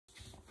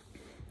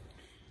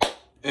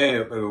Hey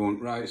up everyone,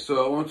 right,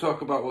 so I want to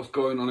talk about what's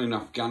going on in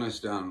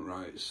Afghanistan,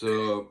 right,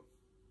 so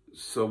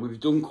we've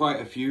done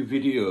quite a few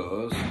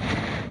videos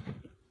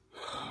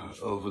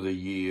over the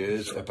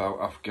years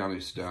about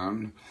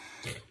Afghanistan,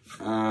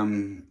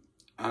 and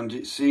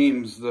it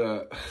seems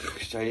that,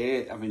 I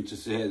hate having to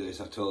say this,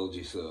 I told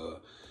you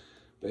so,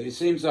 but it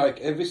seems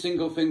like every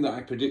single thing that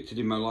I predicted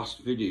in my last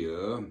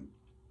video,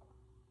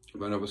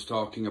 when I was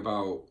talking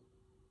about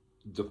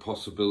the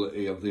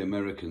possibility of the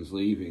Americans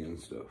leaving and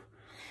stuff,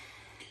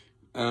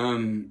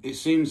 it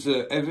seems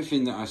that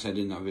everything that I said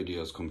in that video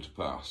has come to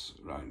pass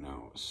right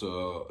now.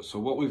 So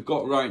what we've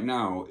got right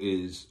now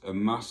is a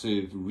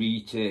massive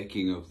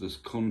retaking of this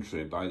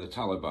country by the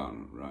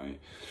Taliban, right?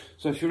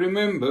 So if you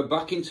remember,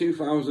 back in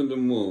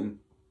 2001,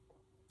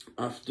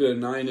 after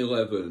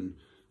 9/11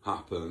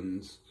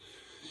 happens,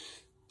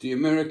 the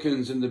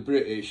Americans and the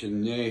British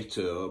and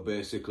NATO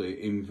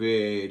basically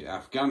invade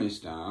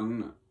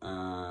Afghanistan,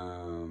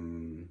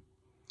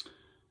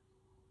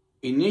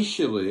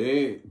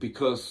 initially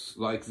because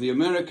like the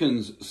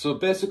Americans, so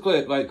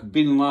basically like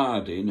Bin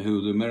Laden,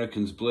 who the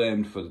Americans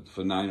blamed for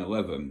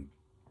 9/11,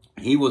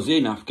 he was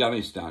in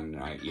Afghanistan,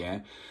 right?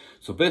 Yeah,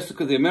 so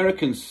basically the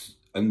Americans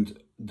and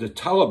the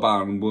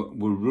Taliban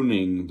were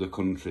running the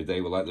country.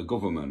 They were like the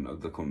government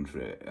of the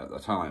country at the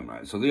time,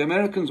 right? So the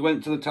Americans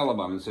went to the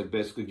Taliban and said,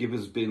 basically, give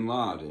us Bin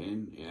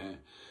Laden, yeah.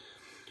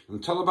 And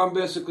the Taliban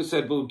basically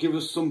said, well, give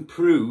us some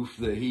proof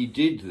that he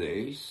did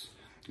this.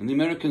 And the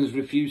Americans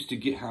refused to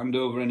hand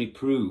over any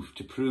proof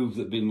to prove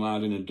that Bin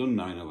Laden had done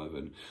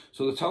 9/11.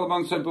 So the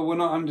Taliban said, well, we're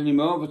not handing him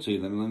over to you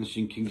then unless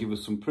you can give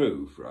us some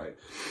proof, right?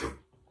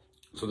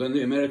 So then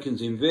the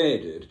Americans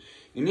invaded,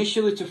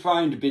 initially to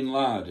find Bin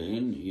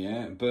Laden,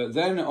 yeah, but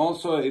then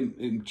also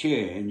it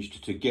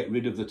changed to get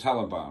rid of the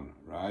Taliban,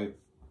 right?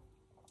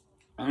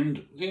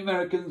 And the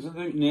Americans and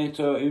the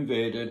NATO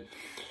invaded,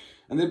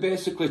 and they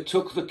basically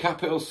took the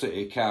capital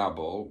city,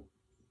 Kabul.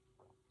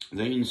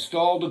 They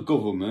installed a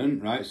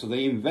government, right? So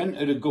they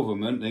invented a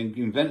government, they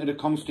invented a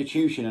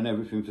constitution and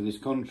everything for this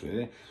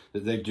country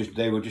that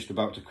they were just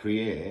about to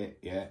create,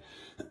 yeah.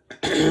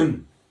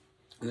 And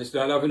they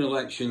started having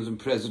elections, and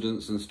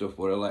presidents and stuff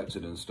were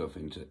elected and stuff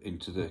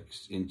into the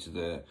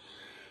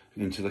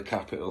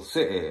capital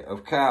city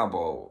of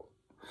Kabul.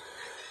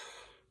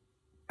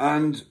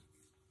 And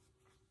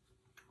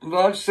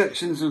large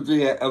sections of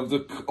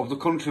the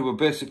country were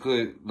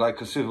basically like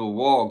a civil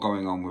war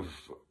going on, with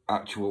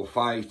actual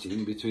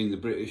fighting between the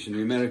British and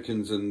the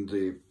Americans and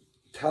the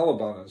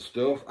Taliban and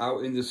stuff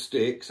out in the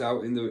sticks,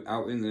 out in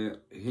the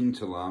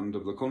hinterland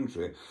of the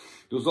country.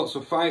 There was lots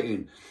of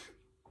fighting.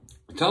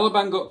 The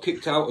Taliban got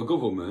kicked out of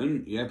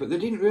government, yeah, but they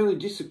didn't really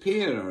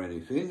disappear or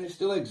anything. They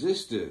still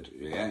existed,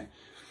 yeah.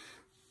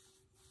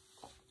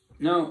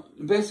 Now,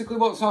 basically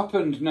what's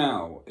happened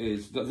now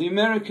is that the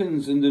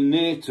Americans and the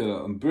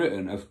NATO and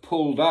Britain have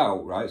pulled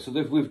out, right? So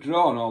they've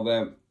withdrawn all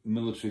their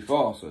military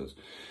forces.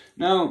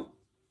 Now,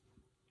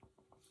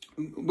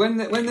 when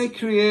they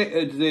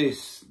created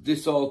this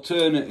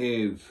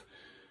alternative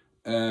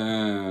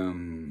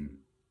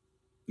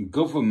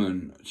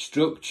government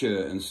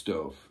structure and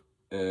stuff,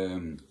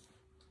 they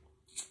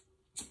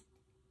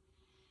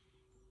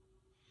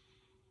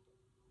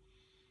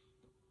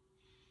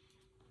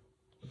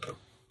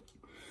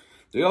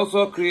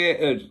also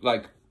created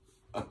like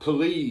a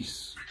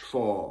police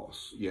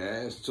force,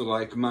 yes, to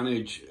like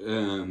manage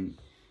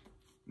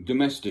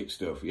domestic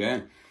stuff,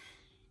 yeah.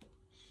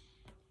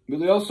 But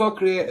they also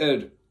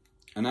created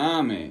an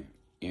army,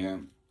 yeah.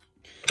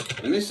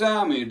 And this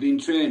army had been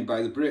trained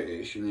by the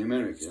British and the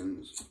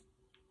Americans.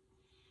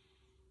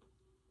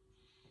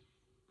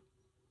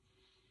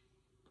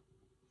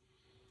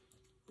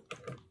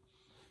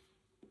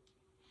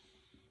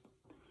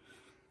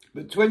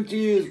 But 20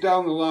 years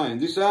down the line,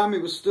 this army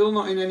was still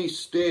not in any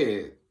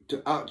state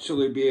to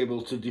actually be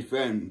able to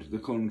defend the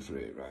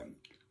country, right?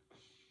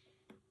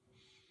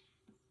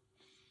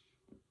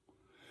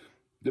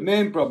 The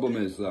main problem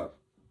is that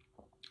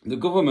the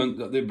government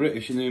that the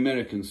British and the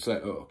Americans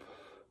set up,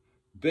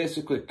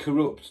 basically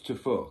corrupt to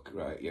fuck,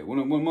 right? Yeah, one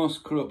of the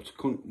most corrupt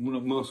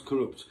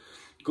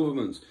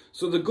governments.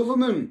 So the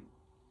government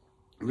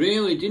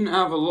really didn't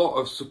have a lot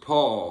of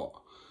support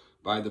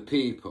by the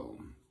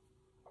people.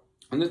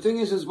 And the thing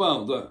is as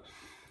well that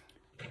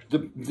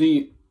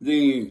the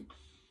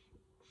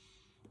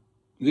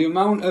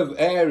amount of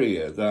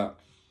area that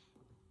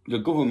the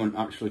government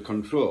actually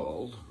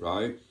controlled,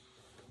 right,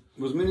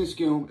 was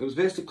minuscule. It was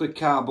basically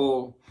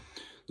Kabul.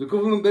 The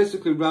government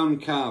basically ran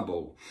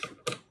Kabul.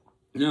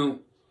 Now,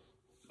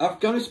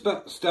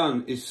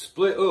 Afghanistan is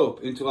split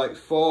up into like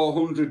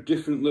 400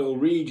 different little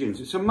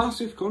regions. It's a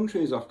massive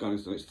country, is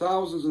Afghanistan. It's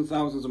thousands and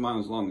thousands of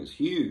miles long. It's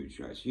huge,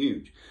 right? It's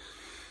huge.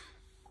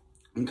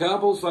 And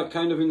Kabul's like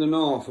kind of in the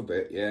north a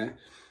bit, yeah?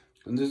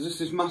 And there's just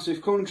this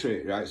massive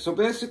country, right? So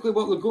basically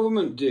what the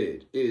government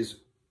did is,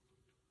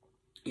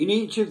 in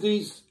each of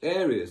these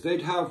areas,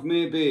 they'd have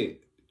maybe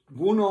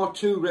 1 or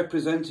 2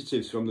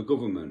 representatives from the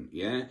government,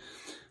 yeah?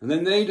 And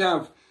then they'd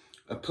have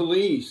a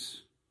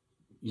police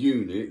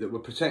unit that were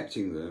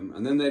protecting them,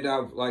 and then they'd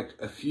have like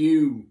a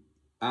few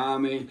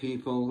army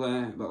people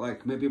there, but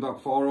like maybe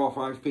about 4 or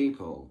 5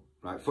 people,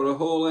 right, for a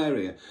whole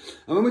area.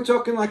 And when we're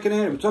talking like an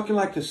area, we're talking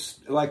like the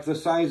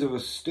size of a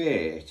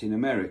state in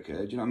America.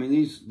 Do you know what I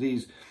mean?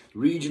 These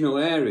regional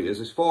areas,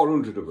 there's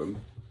 400 of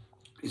them.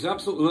 It's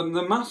absolutely,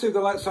 they're massive.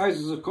 They're like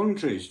sizes of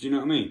countries. Do you know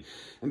what I mean?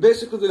 And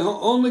basically, the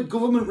only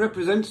government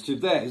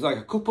representative there is like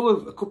a couple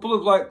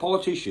of like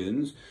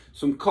politicians,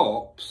 some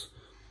cops,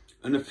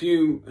 and a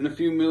few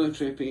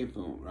military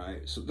people,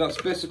 right? So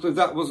that's basically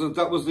that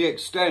was the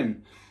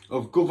extent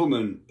of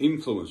government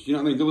influence. Do you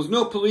know what I mean? There was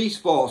no police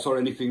force or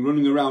anything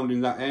running around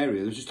in that area.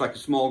 There was just like a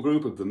small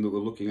group of them that were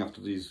looking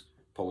after these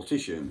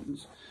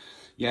politicians,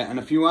 yeah, and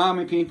a few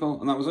army people,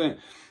 and that was it.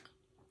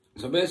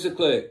 So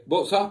basically,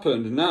 what's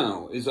happened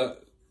now is that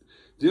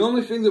the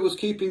only thing that was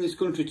keeping this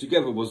country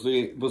together was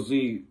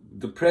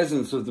the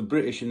presence of the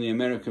British and the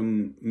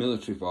American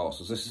military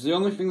forces. This is the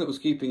only thing that was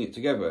keeping it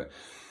together.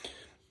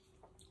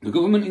 The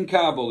government in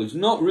Kabul is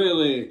not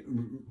really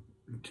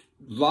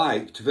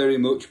liked very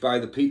much by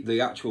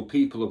the actual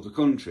people of the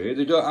country.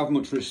 They don't have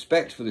much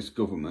respect for this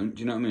government.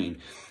 Do you know what I mean?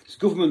 This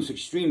government's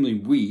extremely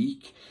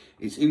weak.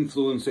 Its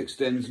influence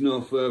extends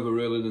no further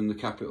really than the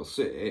capital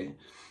city.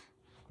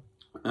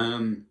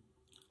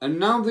 And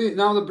now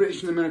the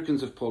British and Americans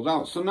have pulled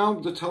out. So now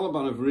the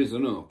Taliban have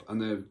risen up and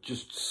they're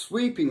just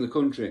sweeping the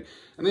country.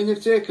 I mean,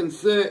 they've taken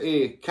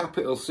 30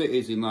 capital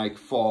cities in like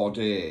 4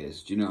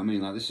 days. Do you know what I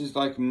mean? Like, this is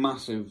like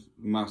massive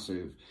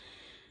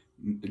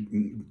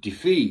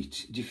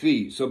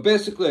defeat. So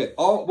basically,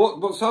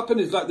 what's happened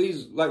is like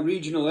these like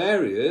regional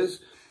areas,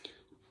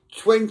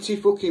 20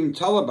 fucking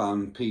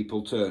Taliban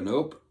people turn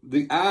up.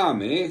 The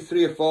army,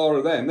 3 or 4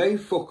 of them, they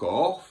fuck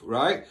off,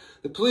 right?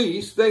 The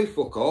police, they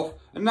fuck off.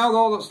 And now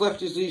all that's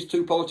left is these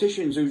 2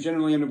 politicians who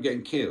generally end up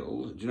getting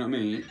killed. Do you know what I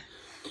mean?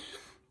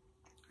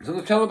 So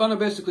the Taliban are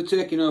basically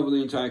taking over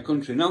the entire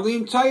country. Now, the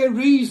entire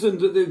reason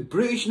that the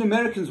British and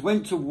Americans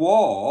went to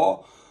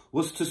war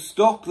was to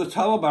stop the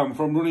Taliban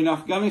from running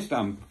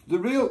Afghanistan. The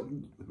real,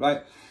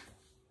 right?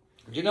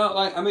 Do you know,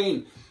 like, I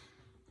mean,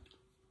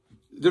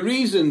 the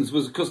reasons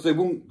was because they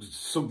won't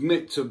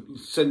submit to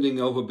sending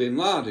over bin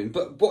Laden.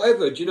 But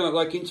whatever, do you know,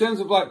 like in terms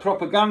of like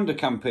propaganda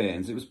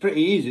campaigns, it was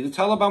pretty easy. The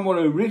Taliban were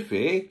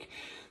horrific.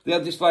 They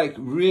had this like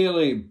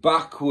really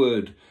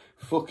backward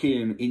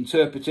fucking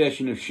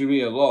interpretation of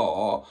Sharia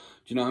law.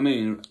 Do you know what I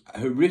mean?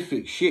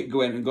 Horrific shit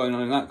going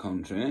on in that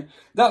country.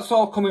 That's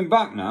all coming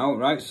back now,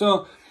 right?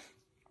 So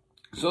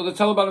the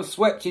Taliban have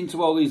swept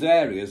into all these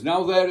areas.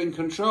 Now they're in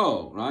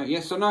control, right?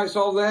 Yes, so now it's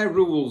all their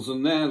rules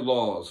and their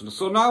laws.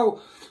 So now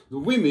the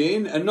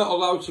women are not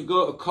allowed to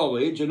go to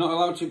college, are not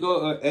allowed to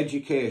go to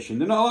education.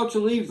 They're not allowed to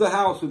leave the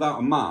house without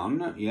a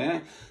man,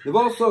 yeah? They've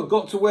also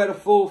got to wear a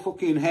full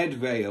fucking head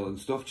veil and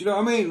stuff. Do you know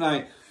what I mean?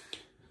 Like,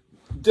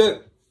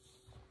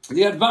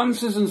 the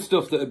advances and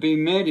stuff that have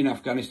been made in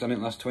Afghanistan in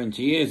the last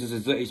 20 years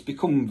is that it's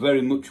become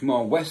very much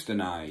more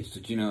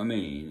westernised, do you know what I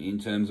mean? In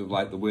terms of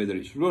like the way that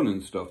it's run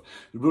and stuff.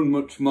 It's run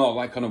much more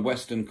like on a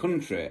western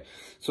country.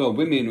 So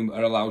women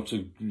are allowed to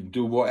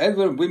do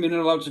whatever. Women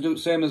are allowed to do the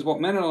same as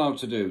what men are allowed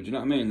to do, do you know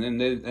what I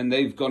mean? And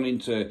they've gone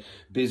into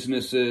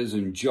businesses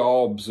and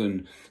jobs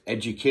and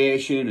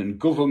education and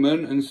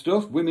government and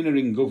stuff. Women are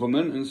in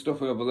government and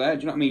stuff over there,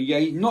 do you know what I mean?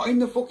 Yeah, not in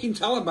the fucking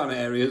Taliban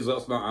areas,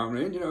 that's not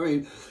happening, do you know what I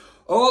mean?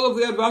 All of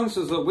the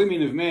advances that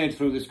women have made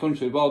through this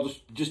country have all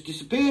just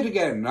disappeared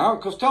again now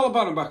because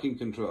Taliban are back in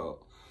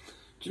control.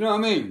 Do you know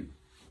what I mean?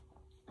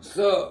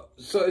 So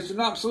it's an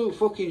absolute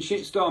fucking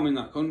shitstorm in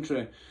that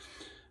country.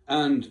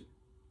 And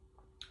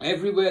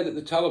everywhere that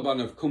the Taliban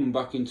have come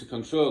back into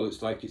control,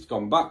 it's like it's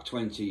gone back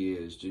 20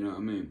 years. Do you know what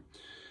I mean?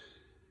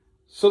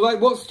 So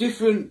like what's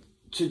different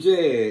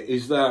today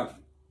is that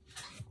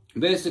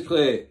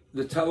basically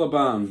the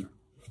Taliban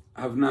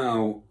have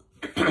now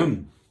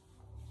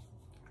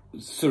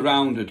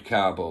surrounded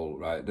Kabul,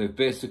 right? They've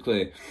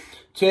basically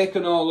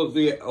taken all of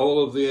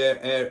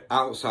the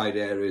outside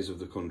areas of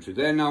the country.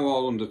 They're now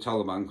all under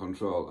Taliban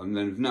control, and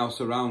they've now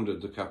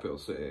surrounded the capital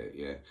city,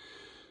 yeah.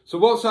 So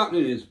what's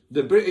happening is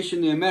the British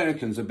and the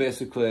Americans are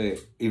basically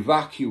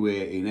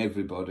evacuating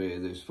everybody.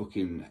 There's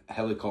fucking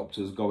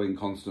helicopters going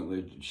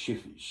constantly,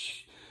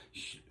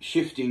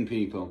 shifting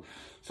people.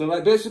 So,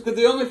 like, basically,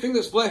 the only thing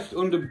that's left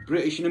under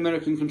British and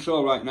American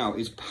control right now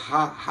is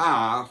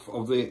half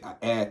of the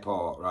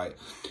airport, right?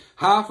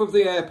 Half of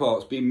the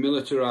airport's been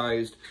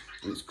militarised,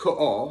 and it's cut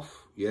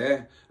off,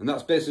 yeah? And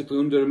that's basically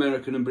under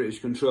American and British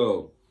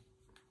control.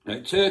 Now,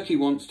 Turkey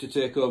wants to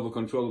take over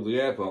control of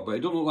the airport, but it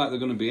doesn't look like they're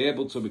going to be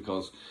able to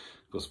because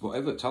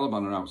whatever,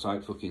 Taliban are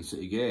outside fucking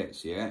city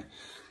gates, yeah?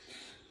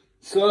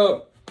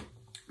 So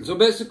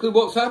basically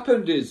what's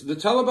happened is the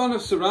Taliban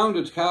have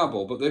surrounded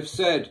Kabul, but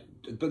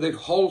they've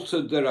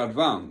halted their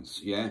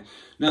advance, yeah?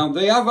 Now,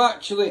 they have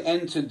actually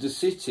entered the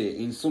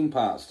city in some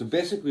parts. They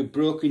basically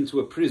broke into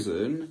a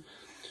prison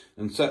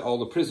and set all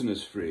the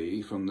prisoners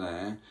free from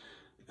there.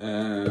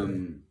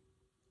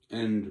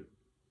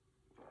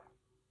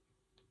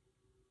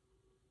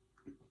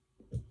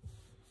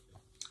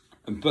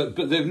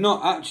 But they've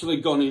not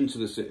actually gone into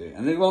the city.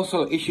 And they've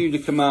also issued a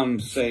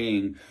command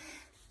saying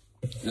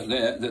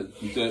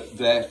that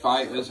their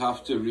fighters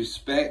have to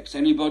respect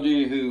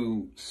anybody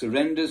who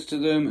surrenders to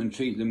them and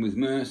treat them with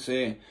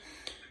mercy,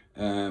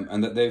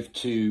 and that they've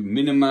to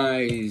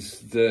minimise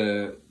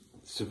the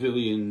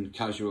civilian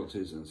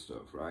casualties and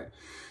stuff, right?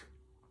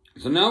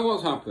 So now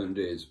what's happened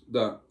is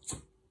that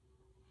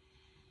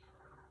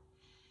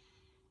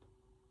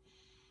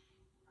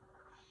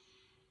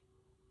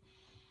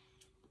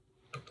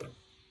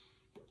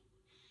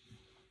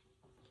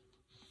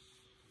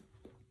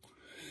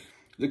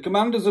the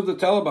commanders of the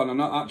Taliban are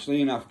not actually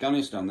in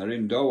Afghanistan, they're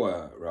in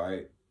Doha,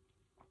 right?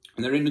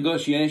 And they're in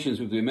negotiations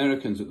with the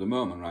Americans at the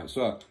moment, right?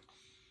 So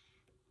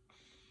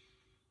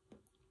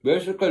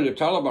basically the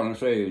Taliban are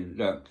saying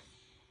that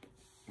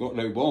what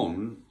they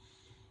want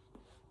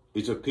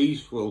is a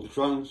peaceful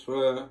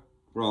transfer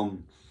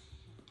from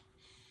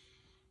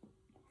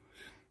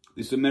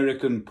this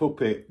American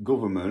puppet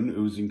government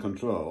who's in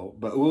control,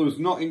 but who's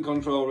not in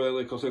control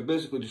really, because they've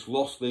basically just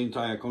lost the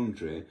entire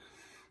country.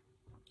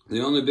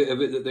 The only bit of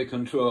it that they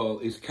control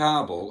is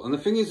Kabul. And the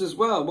thing is as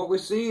well, what we're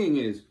seeing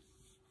is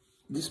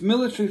this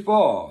military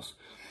force,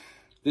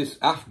 this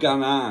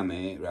Afghan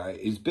army, right,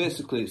 is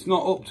basically, it's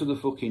not up to the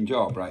fucking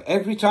job, right?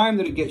 Every time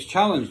that it gets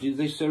challenged,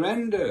 they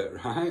surrender,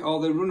 right? Or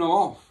they run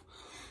off.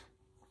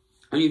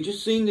 And you've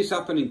just seen this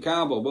happen in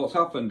Kabul. What's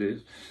happened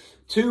is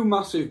 2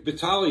 massive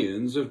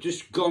battalions have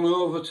just gone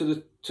over to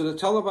the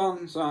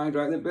Taliban side,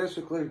 right? They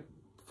basically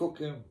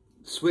fucking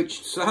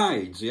switched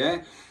sides,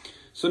 yeah?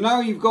 So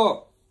now you've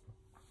got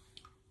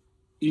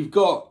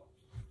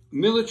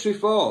military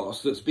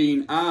force that's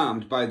been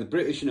armed by the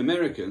British and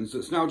Americans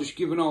that's now just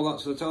given all that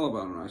to the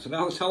Taliban, right? So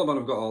now the Taliban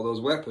have got all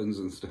those weapons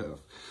and stuff.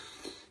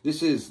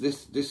 This is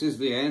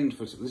the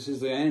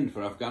end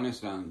for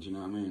Afghanistan, do you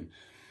know what I mean?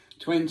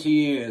 20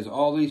 years,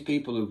 all these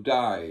people who've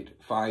died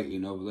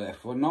fighting over there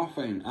for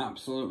nothing,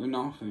 absolutely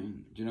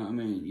nothing, do you know what I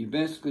mean? You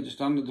basically just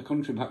handed the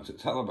country back to the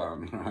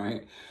Taliban,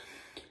 right?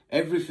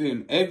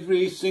 Everything,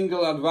 every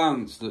single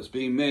advance that's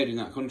been made in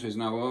that country is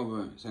now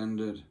over, it's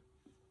ended.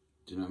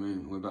 Do you know what I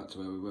mean? We're back to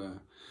where we were.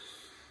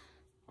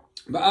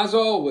 But as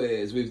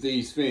always with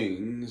these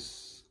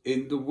things,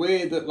 in the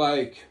way that,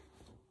 like,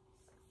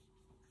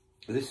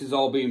 this is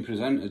all being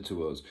presented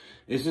to us,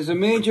 is there's a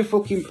major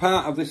fucking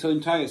part of this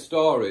entire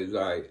story,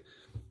 right,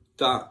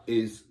 that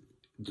is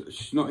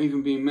not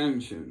even being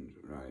mentioned,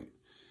 right?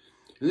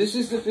 And this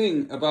is the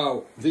thing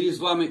about the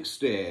Islamic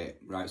State,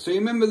 right? So you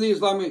remember the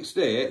Islamic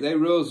State, they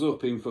rose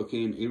up in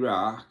fucking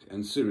Iraq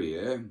and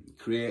Syria,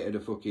 created a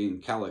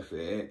fucking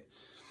caliphate,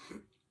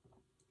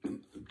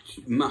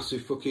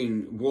 massive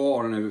fucking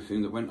war and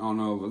everything that went on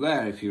over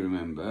there, if you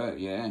remember,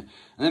 yeah. And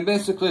then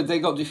basically they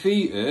got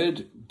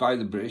defeated by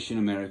the British and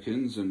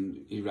Americans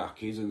and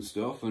Iraqis and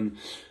stuff, and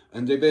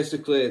they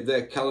basically,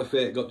 their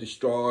caliphate got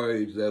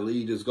destroyed, their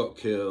leaders got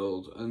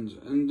killed, and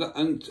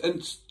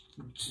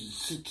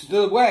to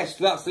the West,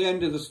 that's the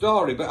end of the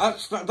story. But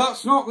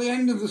that's not the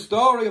end of the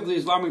story of the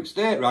Islamic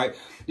State, right?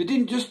 They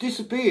didn't just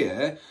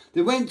disappear,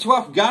 they went to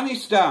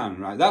Afghanistan,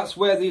 right? That's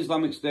where the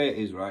Islamic State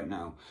is right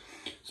now.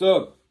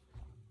 So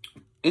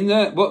in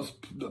the what's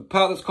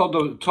part that's called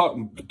the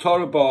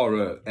Tora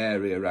Bora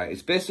area, right?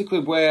 It's basically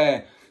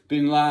where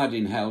Bin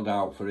Laden held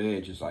out for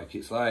ages.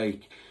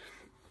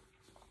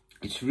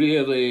 It's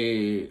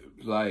really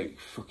like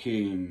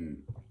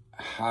fucking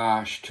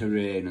harsh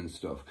terrain and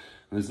stuff.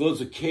 And there's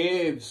loads of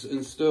caves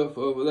and stuff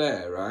over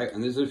there, right?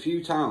 And there's a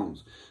few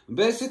towns. And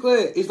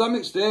basically,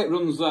 Islamic State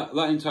runs that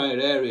entire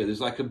area.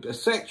 There's like a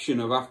section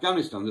of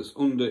Afghanistan that's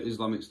under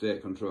Islamic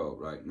State control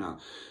right now.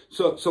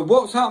 So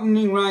what's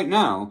happening right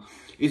now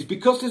is,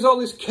 because there's all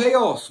this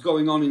chaos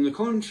going on in the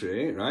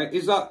country, right,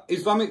 is that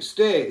Islamic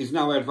State is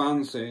now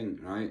advancing,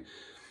 right?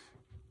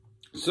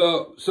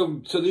 So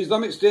the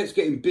Islamic State's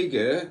getting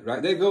bigger,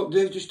 right?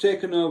 They've just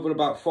taken over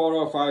about 4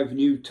 or 5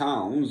 new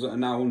towns that are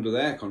now under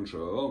their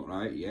control,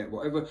 right? Yeah,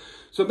 whatever.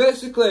 So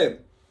basically,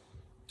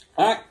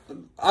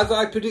 as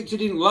I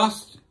predicted in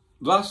last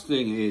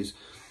thing is,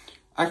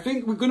 I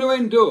think we're going to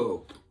end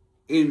up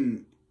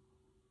in,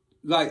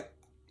 like,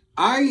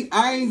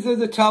 either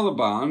the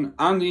Taliban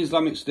and the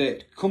Islamic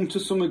State come to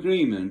some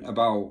agreement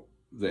about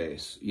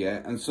this,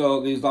 yeah? And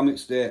so the Islamic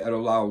State are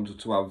allowed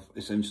to have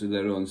essentially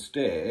their own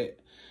state,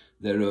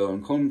 their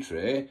own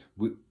country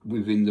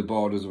within the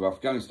borders of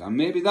Afghanistan.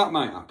 Maybe that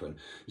might happen.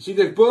 You see,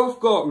 they've both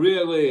got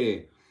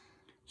really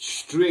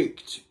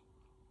strict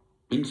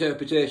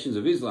interpretations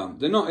of Islam.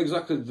 They're not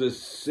exactly the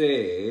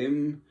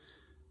same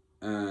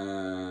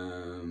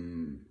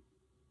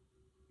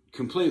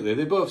completely.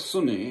 They're both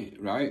Sunni,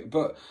 right?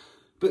 But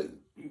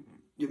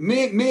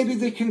maybe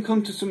they can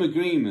come to some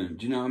agreement,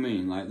 do you know what I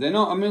mean? Like, they're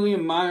not a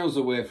million miles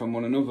away from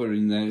one another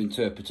in their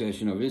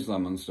interpretation of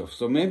Islam and stuff.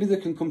 So maybe they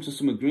can come to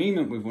some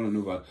agreement with one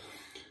another.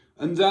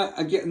 And that,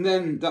 again,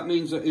 then that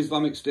means that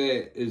Islamic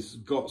State has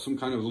got some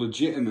kind of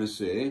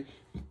legitimacy,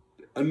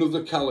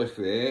 another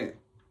caliphate,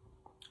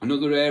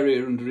 another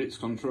area under its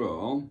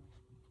control.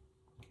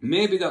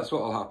 Maybe that's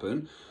what will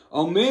happen.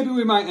 Or maybe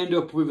we might end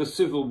up with a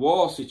civil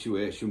war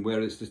situation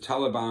where it's the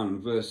Taliban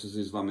versus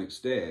Islamic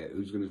State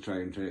who's going to try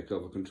and take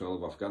over control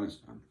of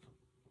Afghanistan.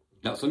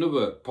 That's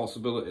another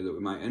possibility that we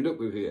might end up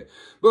with here.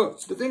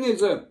 But the thing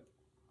is that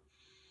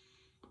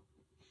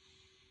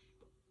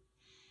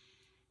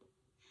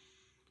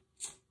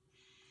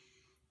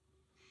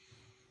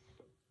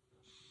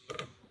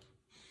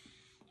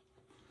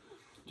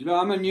you know,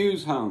 I'm a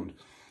news hound.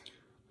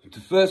 The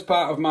first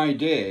part of my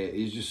day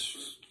is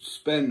just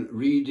spent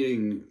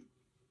reading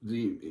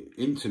the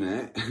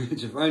internet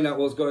to find out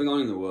what's going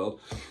on in the world.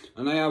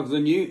 And I have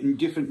the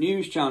different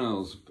news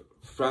channels,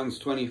 France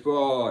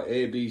 24,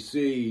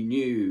 ABC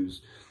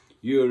News,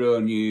 Euro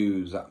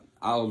News,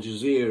 Al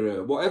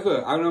Jazeera, whatever.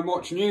 And I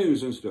watch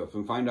news and stuff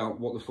and find out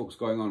what the fuck's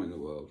going on in the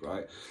world,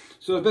 right?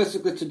 So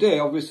basically today,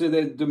 obviously,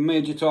 the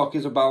major talk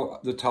is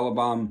about the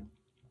Taliban's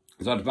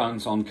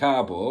advance on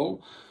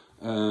Kabul.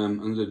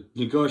 And the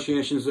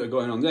negotiations that are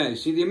going on there. You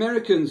see, the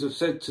Americans have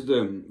said to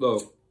them,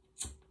 look,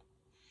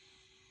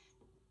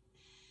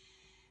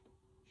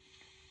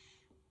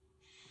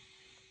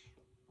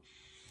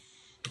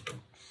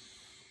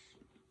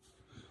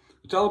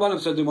 the Taliban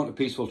have said they want a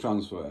peaceful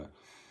transfer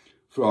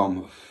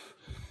from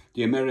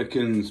the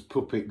Americans'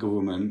 puppet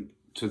government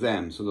to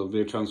them, so there'll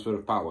be a transfer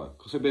of power.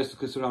 Because they're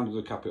basically surrounded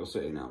the capital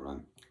city now,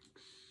 right?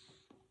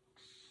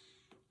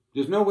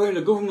 There's no way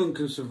the government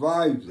can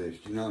survive this,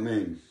 do you know what I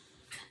mean?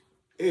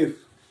 If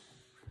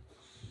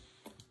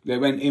they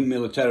went in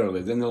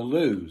militarily, then they'll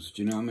lose,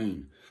 do you know what I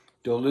mean?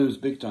 They'll lose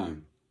big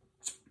time.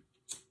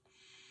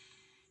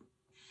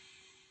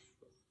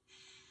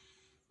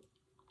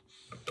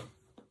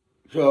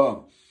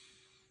 So,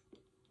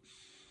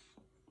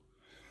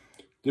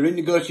 they're in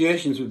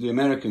negotiations with the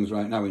Americans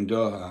right now in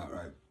Doha,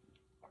 right?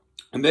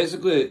 And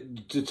basically,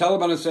 the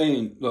Taliban are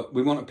saying, look,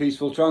 we want a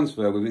peaceful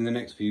transfer within the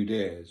next few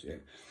days, yeah?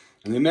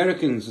 And the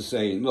Americans are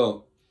saying,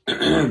 look,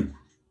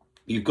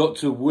 you've got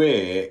to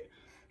wait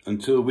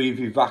until we've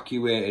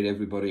evacuated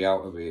everybody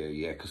out of here,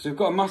 yeah? Because they've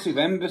got a massive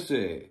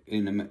embassy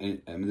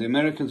the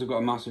Americans have got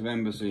a massive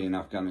embassy in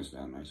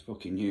Afghanistan. It's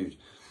fucking huge.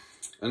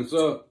 And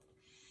so,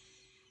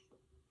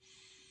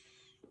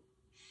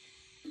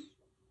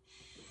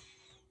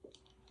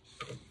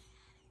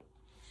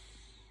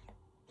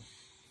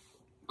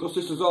 because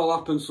this has all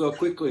happened so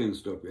quickly and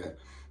stuff, yeah?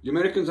 The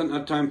Americans haven't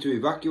had time to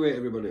evacuate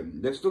everybody.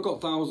 They've still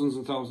got thousands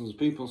and thousands of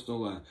people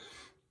still there.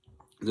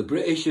 The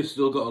British have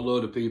still got a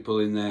load of people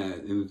in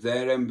there with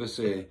their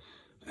embassy.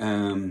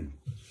 And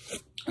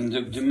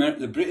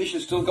the British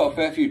have still got a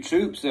fair few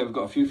troops. They've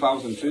got a few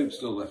thousand troops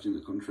still left in the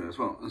country as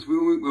well. As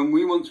when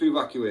we want to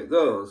evacuate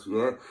those,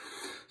 yeah.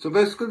 So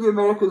basically the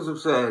Americans have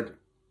said,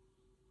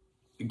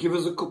 give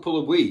us a couple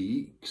of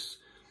weeks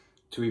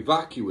to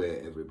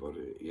evacuate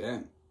everybody, yeah.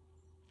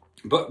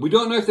 But we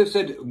don't know if they've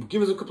said,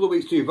 give us a couple of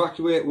weeks to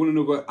evacuate one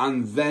another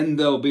and then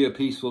there'll be a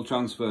peaceful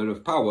transfer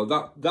of power.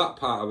 That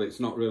part of it's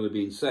not really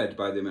being said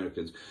by the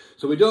Americans.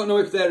 So we don't know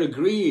if they're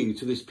agreeing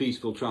to this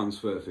peaceful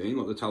transfer thing,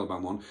 what the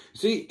Taliban want.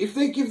 See, if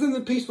they give them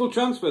the peaceful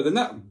transfer, then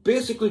that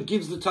basically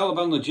gives the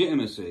Taliban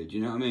legitimacy. Do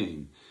you know what I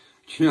mean?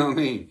 Do you know what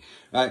I mean?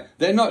 Right?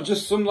 They're not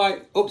just some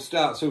like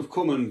upstarts who've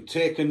come and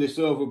taken this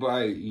over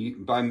by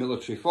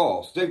military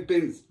force. They've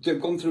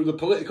gone through the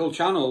political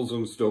channels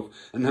and stuff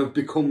and have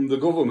become the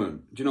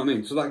government. Do you know what I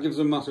mean? So that gives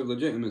them massive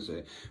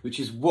legitimacy, which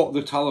is what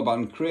the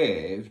Taliban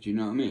crave. Do you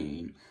know what I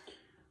mean?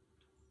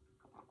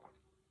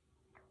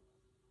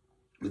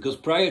 Because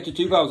prior to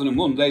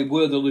 2001, they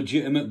were the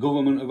legitimate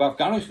government of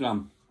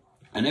Afghanistan.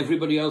 And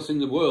everybody else in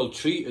the world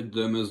treated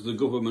them as the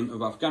government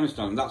of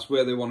Afghanistan. That's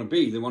where they want to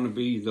be. They want to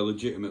be the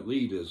legitimate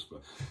leaders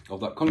of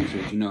that country.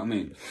 Do you know what I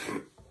mean?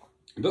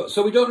 But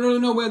so we don't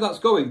really know where that's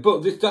going.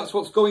 But that's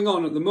what's going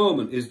on at the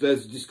moment. Is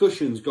there's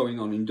discussions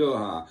going on in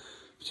Doha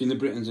between the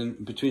Britons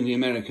and between the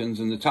Americans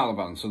and the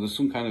Taliban. So there's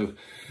some kind of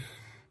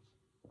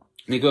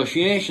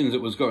negotiations that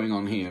was going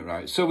on here,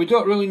 right? So we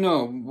don't really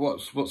know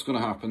what's going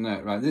to happen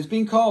there, right? There's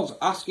been calls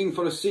asking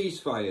for a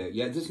ceasefire.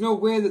 Yeah, there's no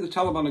way that the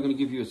Taliban are going to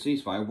give you a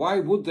ceasefire.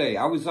 Why would they?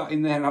 How is that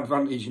in their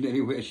advantage in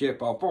any way,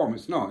 shape or form?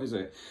 It's not, is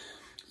it?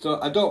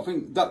 So I don't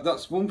think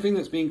that's one thing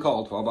that's being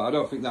called for, but I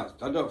don't think the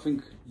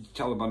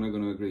Taliban are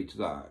going to agree to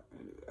that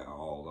at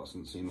all. That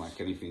doesn't seem like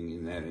anything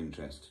in their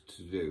interest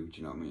to do. Do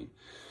you know what I mean?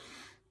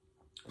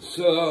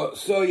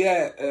 So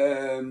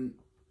yeah.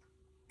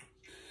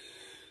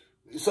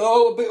 It's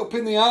all a bit up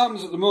in the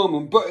arms at the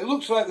moment, but it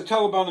looks like the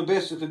Taliban are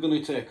basically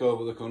going to take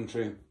over the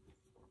country.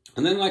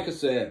 And then, like I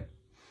say,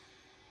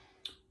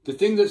 the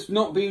thing that's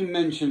not being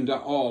mentioned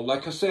at all,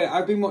 like I say,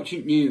 I've been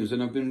watching news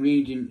and I've been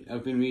reading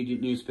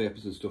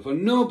newspapers and stuff,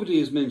 and nobody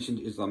has mentioned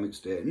Islamic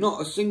State.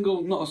 Not a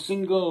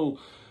single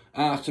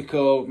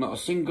article, not a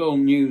single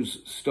news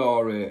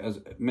story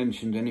has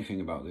mentioned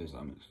anything about the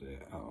Islamic State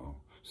at all.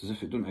 It's as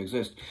if it doesn't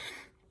exist.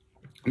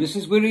 And this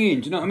is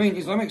worrying, do you know what I mean?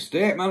 Islamic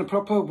State, man, a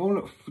proper one,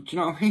 do you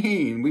know what I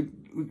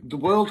mean? The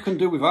world can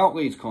do without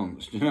these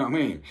cunts, do you know what I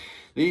mean?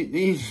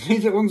 These are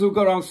the ones who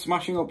go around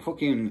smashing up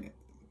fucking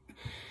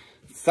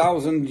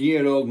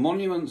 1,000-year-old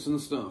monuments and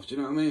stuff, do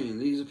you know what I mean?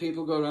 These are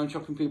people who go around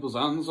chopping people's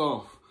hands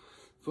off.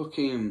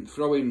 fucking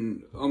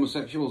throwing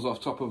homosexuals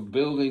off top of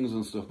buildings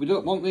and stuff. We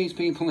don't want these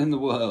people in the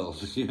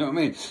world, you know what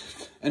I mean?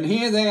 And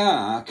here they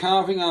are,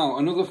 carving out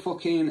another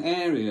fucking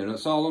area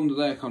that's all under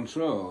their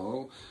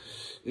control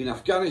in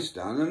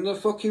Afghanistan, and the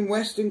fucking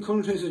Western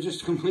countries are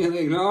just completely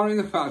ignoring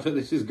the fact that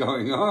this is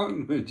going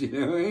on. Do you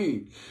know what I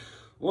mean?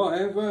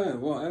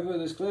 Whatever,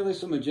 there's clearly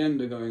some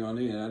agenda going on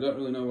here. I don't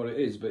really know what it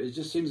is, but it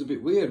just seems a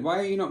bit weird. Why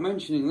are you not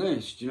mentioning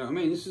this? Do you know what I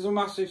mean? This is a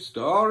massive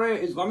story.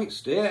 Islamic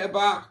State are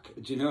back.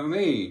 Do you know what I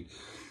mean?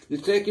 They're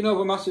taking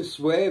over massive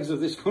swathes of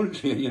this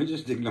country and you're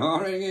just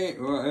ignoring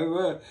it.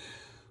 Whatever.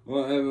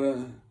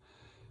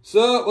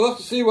 So, we'll have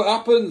to see what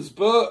happens,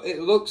 but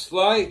it looks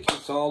like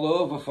it's all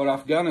over for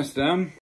Afghanistan.